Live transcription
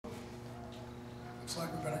Looks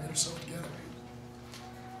like we better get ourselves together.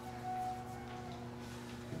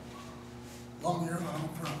 Long year on home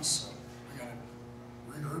front, so we got to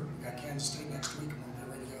regroup. We got Kansas State next week, and we'll get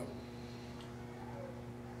ready to go.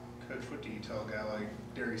 Coach, what do you tell a guy like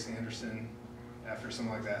Darius Anderson after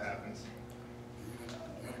something like that happens? You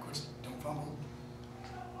got to quit. Don't fumble.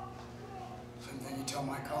 Same thing you tell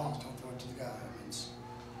Mike Collins. Don't throw it to the guy. That means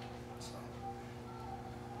so.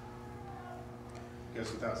 Goes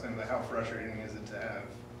without saying, but how frustrating is it to have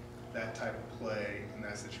that type of play in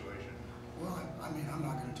that situation? Well, I mean, I'm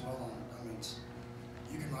not going to dwell on it. I mean,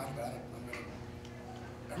 you can write about it.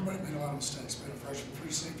 Everybody made a lot of mistakes. We had a freshman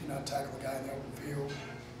free safety not tackle a guy in the open field.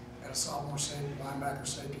 Had a sophomore safety, linebacker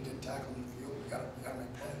safety didn't tackle him in the field. We got to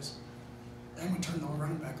make plays. And we turned the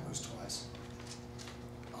running back loose twice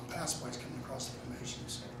on pass plays coming across the formation.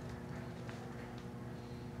 So.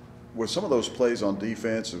 Was some of those plays on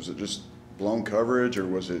defense, was it just blown coverage, or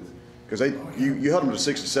was it because you held them to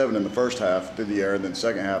 67 in the first half through the air, and then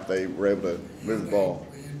second half they were able to move the ball?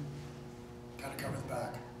 We got to cover the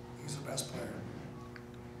back. He was the best player.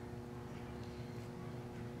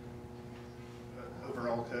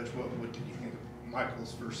 Overall, Coach, what did you think of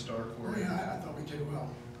Michael's first start for you? Yeah, I thought we did well.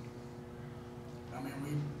 I mean,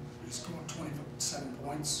 we scored 27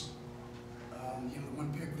 points. You know, the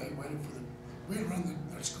one pick they waited for we had run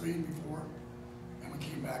the screen before, and we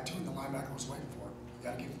came back to it, and the linebacker was waiting for it.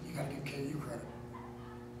 You got to give KU credit.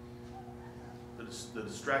 The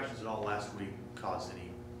distractions at all last week caused any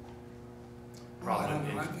Well, problem? I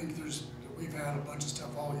don't know. I think we've had a bunch of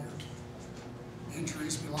stuff all year.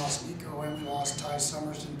 Injuries. We lost Nico and we lost Ty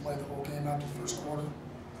Summers. Didn't play the whole game after the first quarter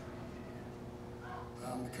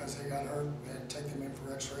because they got hurt. We had to take them in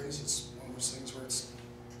for X-rays. It's one of those things where it's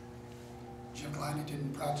Jim Gladney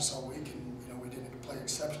didn't practice all week, and you know we didn't play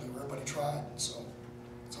exceptionally well, but he tried. So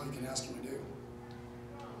that's all you can ask him to do.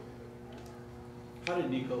 How did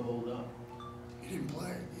Nico hold up? He didn't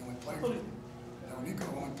play. He only played. Nico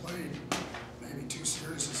only played maybe 2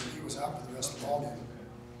 series, and he was out for the rest of the ball game.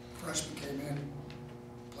 Freshman came in,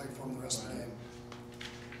 played for him the rest of the game.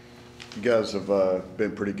 You guys have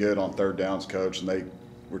been pretty good on third downs, Coach, and they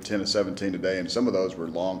were 10 of 17 today, and some of those were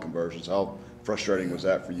long conversions. How frustrating was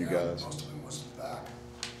that for you guys? Most of them was back.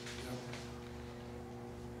 You know,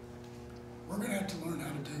 we're going to have to learn how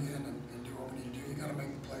to dig in and do what we need to do. You got to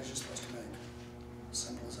make the plays you're supposed to make.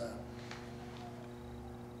 Simple as that.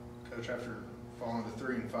 Coach, after falling to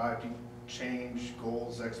 3 and 5, do you change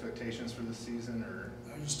goals, expectations for this season, or?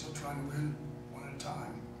 No, you're still trying to win one at a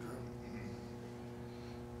time,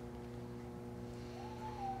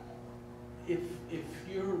 Drew. If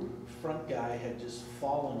your front guy had just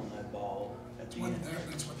fallen on that ball at the end.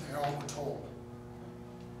 That's what they all were told.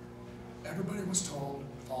 Everybody was told,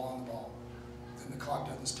 fall on the ball. Then the clock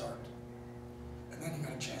doesn't start. And then you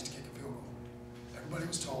got a chance to kick a field goal. Everybody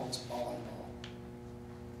was told, it's fall on the ball.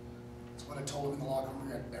 That's what I told them in the locker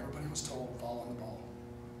room. Everybody was told, fall on the ball.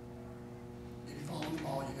 If you fall on the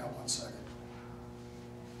ball, you got 1 second.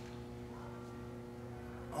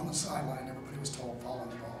 On the sideline, everybody was told, fall on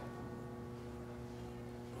the ball.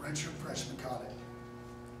 The redshirt freshman caught it.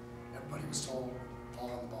 Everybody was told, fall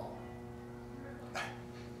on the ball.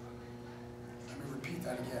 Let me repeat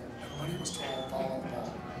that again. Everybody was told, fall on the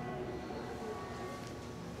ball.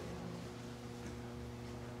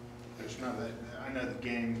 Coach, I know the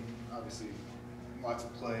game, obviously, lots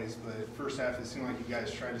of plays, but first half it seemed like you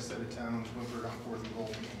guys tried to set a tone, went for it on 4th and goal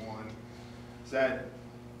from the 1. Is that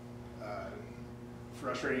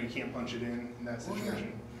frustrating? You can't punch it in that situation? Well, yeah.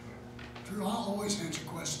 Drew, I'll always answer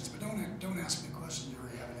questions, but don't ask me a question you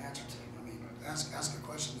already have an answer to. I mean, ask a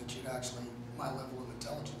question that you'd actually, my level of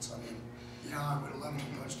intelligence. I mean, yeah, I would have loved to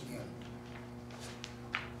have punched again.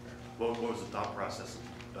 What was the thought process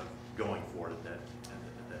of going for it at that?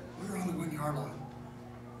 We were on the 1-yard line.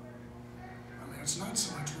 I mean, it's not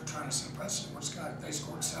so much we're trying to set precedent. They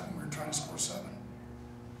scored 7, we were trying to score 7.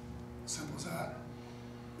 Simple as that.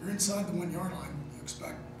 You're inside the 1-yard line. You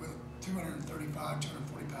expect with a 235,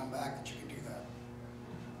 240-pound back that you can do that.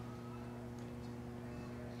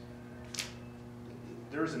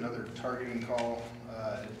 There was another targeting call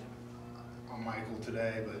on Michael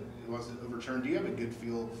today, but it wasn't overturned. Do you have a good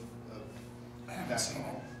feel of I haven't that seen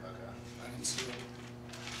call? it. Okay. I didn't see it.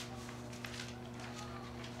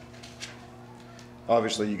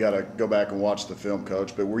 Obviously, you got to go back and watch the film,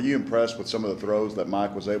 Coach, but were you impressed with some of the throws that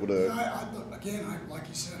Mike was able to? Yeah, again, like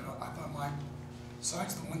you said, I thought Mike,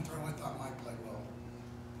 besides the one throw, I thought Mike played well.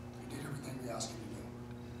 He did everything we asked him to do.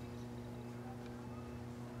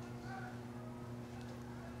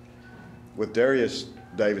 With Darius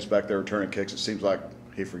Davis back there returning kicks, it seems like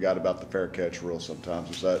he forgot about the fair catch rule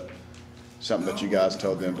sometimes. Is that something that you guys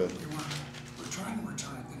told them to? We're trying to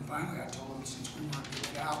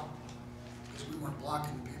weren't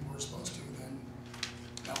blocking the people we're supposed to, then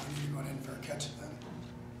now we need to go ahead and fair catch it then.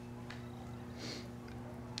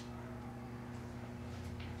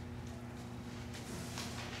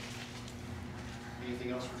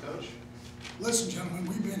 Anything else for Coach? Listen, gentlemen,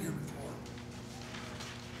 we've been here before.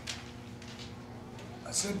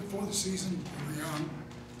 I said before the season, we were young.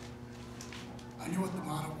 I knew what the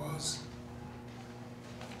motto was.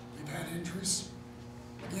 We've had injuries.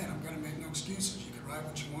 Again, I'm gonna make no excuses. You can write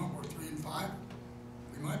what you want. We're 3-5.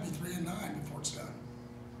 We might be 3-9 before it's done.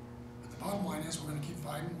 But the bottom line is we're gonna keep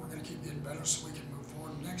fighting. We're gonna keep getting better so we can move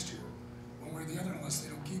forward next year, one way or the other, unless they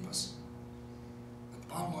don't keep us. But the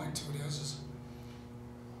bottom line to it is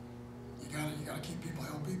you gotta keep people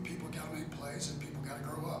healthy. People gotta make plays, and people gotta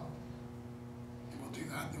grow up. And we'll do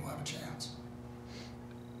that, and then we'll have a chance.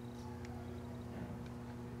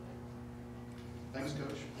 Thanks,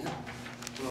 Coach. Yeah.